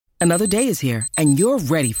Another day is here, and you're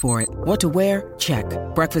ready for it. What to wear? Check.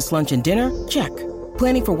 Breakfast, lunch, and dinner? Check.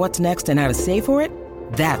 Planning for what's next and how to save for it?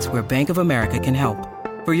 That's where Bank of America can help.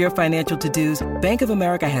 For your financial to-dos, Bank of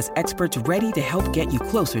America has experts ready to help get you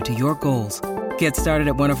closer to your goals. Get started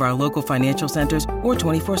at one of our local financial centers or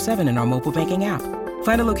 24/7 in our mobile banking app.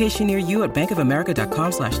 Find a location near you at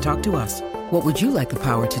bankofamerica.com/talktous. What would you like the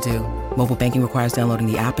power to do? Mobile banking requires downloading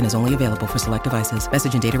the app and is only available for select devices.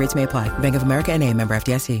 Message and data rates may apply. Bank of America N.A., member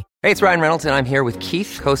FDIC. Hey, it's Ryan Reynolds, and I'm here with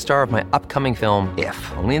Keith, co-star of my upcoming film, If,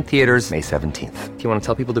 only in theaters May 17th. Do you want to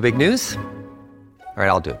tell people the big news? All right,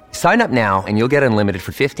 I'll do it. Sign up now and you'll get unlimited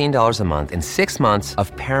for $15 a month and 6 months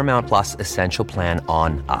of Paramount Plus Essential Plan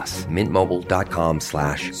on us.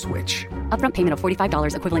 MintMobile.com/switch. Upfront payment of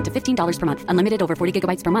 $45 equivalent to $15 per month. Unlimited over 40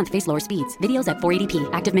 gigabytes per month. Face lower speeds. Videos at 480p.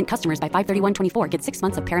 Active Mint customers by 531.24 get 6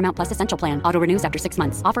 months of Paramount Plus Essential Plan. Auto renews after 6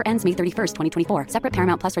 months. Offer ends May 31st, 2024. Separate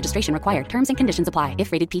Paramount Plus registration required. Terms and conditions apply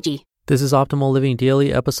if rated PG. This is Optimal Living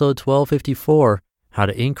Daily, episode 1254, How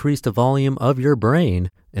to Increase the Volume of Your Brain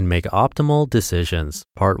and Make Optimal Decisions,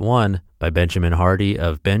 Part 1, by Benjamin Hardy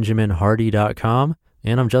of benjaminhardy.com,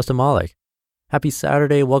 and I'm Justin Malik. Happy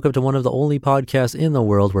Saturday. Welcome to one of the only podcasts in the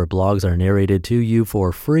world where blogs are narrated to you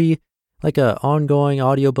for free, like an ongoing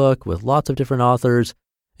audiobook with lots of different authors,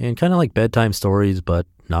 and kind of like bedtime stories, but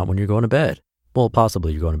not when you're going to bed. Well,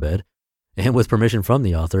 possibly you're going to bed. And with permission from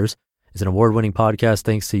the authors. It's an award-winning podcast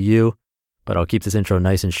thanks to you, but I'll keep this intro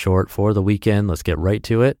nice and short for the weekend. Let's get right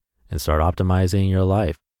to it and start optimizing your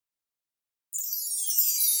life.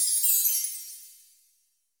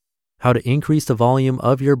 How to Increase the Volume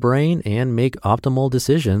of Your Brain and Make Optimal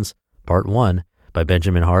Decisions, Part 1, by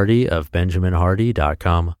Benjamin Hardy of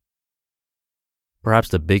benjaminhardy.com. Perhaps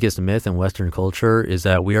the biggest myth in Western culture is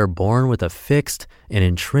that we are born with a fixed and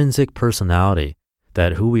intrinsic personality,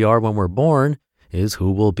 that who we are when we're born is who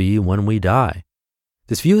we'll be when we die.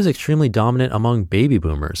 This view is extremely dominant among baby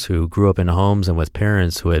boomers who grew up in homes and with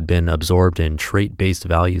parents who had been absorbed in trait-based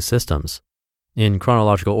value systems. In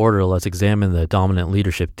chronological order, let's examine the dominant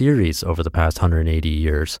leadership theories over the past 180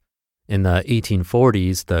 years. In the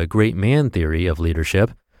 1840s, the great man theory of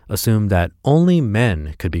leadership assumed that only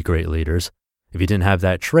men could be great leaders. If you didn't have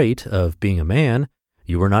that trait of being a man,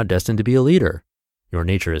 you were not destined to be a leader. Your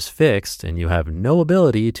nature is fixed and you have no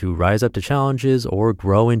ability to rise up to challenges or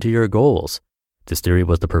grow into your goals. This theory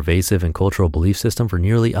was the pervasive and cultural belief system for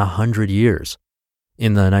nearly 100 years.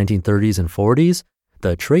 In the 1930s and 40s,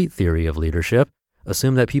 the trait theory of leadership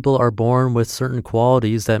assumed that people are born with certain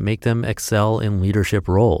qualities that make them excel in leadership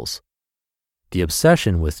roles. The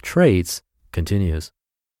obsession with traits continues.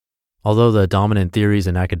 Although the dominant theories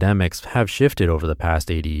in academics have shifted over the past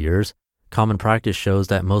 80 years, common practice shows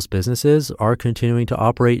that most businesses are continuing to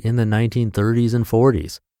operate in the 1930s and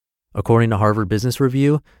 40s. According to Harvard Business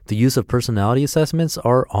Review, the use of personality assessments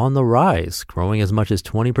are on the rise, growing as much as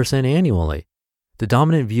 20% annually. The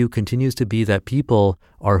dominant view continues to be that people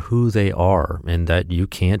are who they are and that you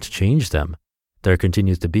can't change them. There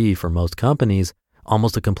continues to be, for most companies,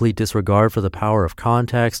 almost a complete disregard for the power of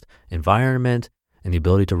context, environment, and the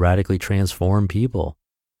ability to radically transform people.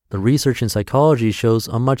 The research in psychology shows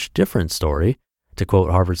a much different story. To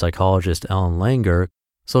quote Harvard psychologist Ellen Langer,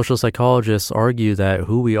 social psychologists argue that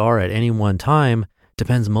who we are at any one time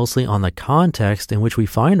depends mostly on the context in which we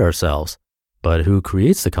find ourselves. But who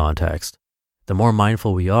creates the context? The more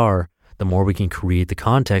mindful we are, the more we can create the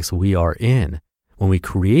context we are in. When we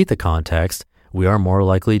create the context, we are more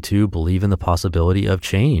likely to believe in the possibility of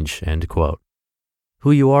change, end quote.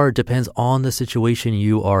 Who you are depends on the situation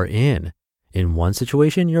you are in. In one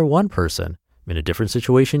situation, you're one person. In a different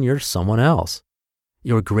situation, you're someone else.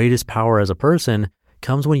 Your greatest power as a person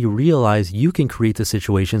comes when you realize you can create the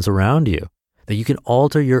situations around you, that you can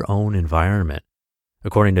alter your own environment.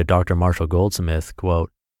 According to Dr. Marshall Goldsmith,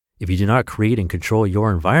 quote, "If you do not create and control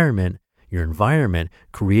your environment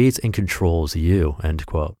creates and controls you," end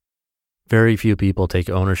quote. Very few people take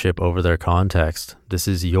ownership over their context. This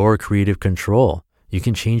is your creative control. You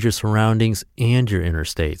can change your surroundings and your inner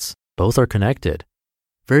states. Both are connected.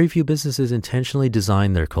 Very few businesses intentionally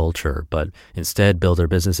design their culture, but instead build their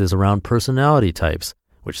businesses around personality types,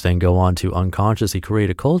 which then go on to unconsciously create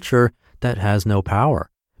a culture that has no power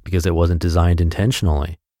because it wasn't designed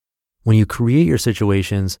intentionally. When you create your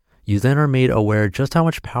situations, you then are made aware just how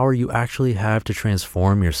much power you actually have to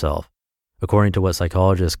transform yourself. According to what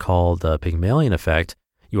psychologists call the Pygmalion effect,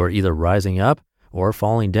 you are either rising up or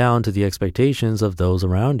falling down to the expectations of those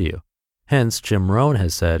around you. Hence, Jim Rohn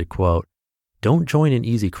has said, quote, "Don't join an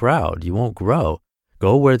easy crowd, you won't grow.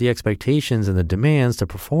 Go where the expectations and the demands to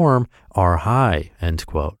perform are high," end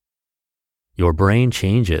quote. Your brain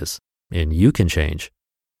changes, and you can change.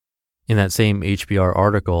 In that same HBR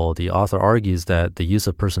article, the author argues that the use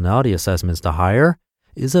of personality assessments to hire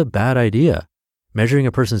is a bad idea. Measuring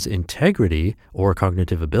a person's integrity or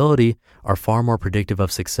cognitive ability are far more predictive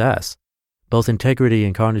of success. Both integrity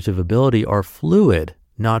and cognitive ability are fluid,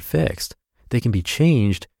 not fixed. They can be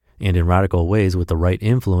changed, and in radical ways with the right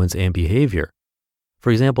influence and behavior.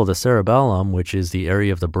 For example, the cerebellum, which is the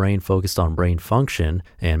area of the brain focused on brain function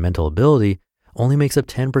and mental ability, only makes up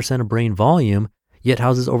 10% of brain volume, yet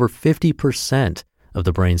houses over 50% of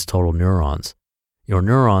the brain's total neurons. Your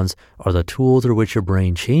neurons are the tool through which your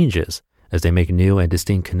brain changes, as they make new and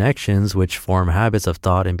distinct connections which form habits of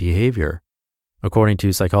thought and behavior. According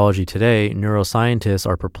to Psychology Today, neuroscientists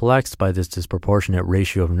are perplexed by this disproportionate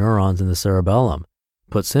ratio of neurons in the cerebellum.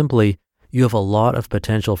 Put simply, you have a lot of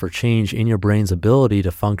potential for change in your brain's ability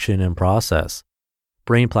to function and process.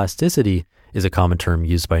 Brain plasticity is a common term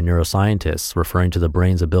used by neuroscientists, referring to the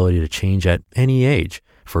brain's ability to change at any age,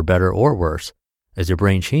 for better or worse. As your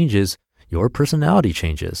brain changes, your personality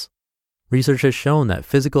changes. Research has shown that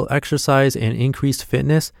physical exercise and increased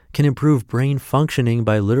fitness can improve brain functioning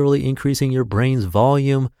by literally increasing your brain's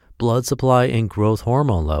volume, blood supply, and growth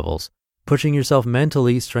hormone levels. Pushing yourself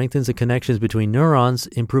mentally strengthens the connections between neurons,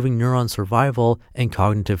 improving neuron survival and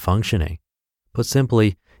cognitive functioning. Put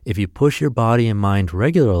simply, if you push your body and mind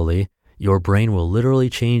regularly, your brain will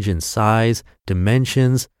literally change in size,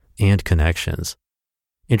 dimensions, and connections.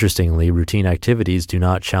 Interestingly, routine activities do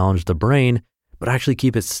not challenge the brain, but actually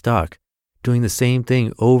keep it stuck. Doing the same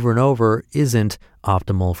thing over and over isn't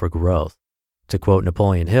optimal for growth. To quote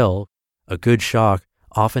Napoleon Hill, a good shock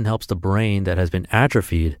often helps the brain that has been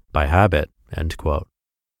atrophied by habit, end quote.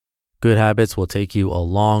 Good habits will take you a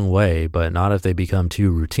long way, but not if they become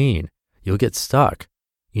too routine. You'll get stuck.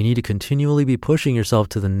 You need to continually be pushing yourself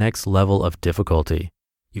to the next level of difficulty.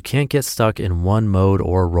 You can't get stuck in one mode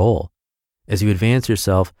or role. As you advance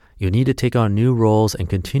yourself, you'll need to take on new roles and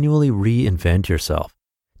continually reinvent yourself.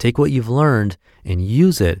 Take what you've learned and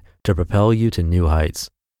use it to propel you to new heights.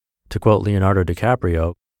 To quote Leonardo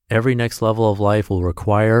DiCaprio, every next level of life will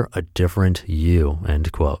require a different you,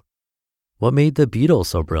 end quote. What made the Beatles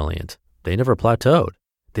so brilliant? They never plateaued.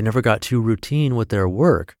 They never got too routine with their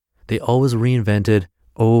work. They always reinvented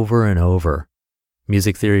over and over.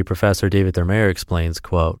 Music theory professor David Thermayer explains,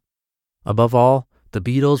 quote, above all, the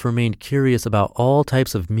Beatles remained curious about all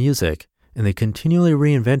types of music, and they continually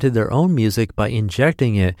reinvented their own music by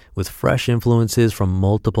injecting it with fresh influences from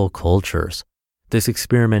multiple cultures. This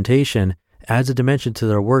experimentation adds a dimension to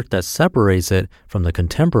their work that separates it from the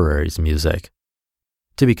contemporaries' music.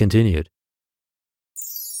 To be continued.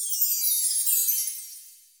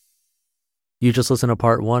 You just listened to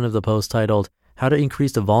part 1 of the post titled, How to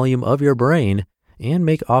Increase the Volume of Your Brain and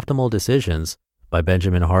Make Optimal Decisions by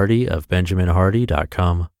Benjamin Hardy of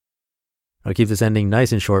benjaminhardy.com. I'll keep this ending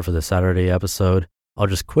nice and short for the Saturday episode. I'll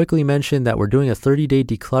just quickly mention that we're doing a 30-day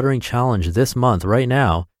decluttering challenge this month right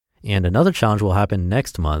now, and another challenge will happen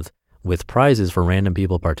next month with prizes for random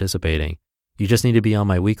people participating. You just need to be on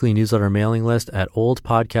my weekly newsletter mailing list at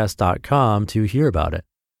oldpodcast.com to hear about it.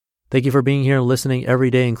 Thank you for being here and listening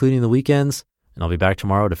every day, including the weekends, and I'll be back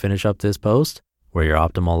tomorrow to finish up this post where your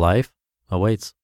optimal life awaits.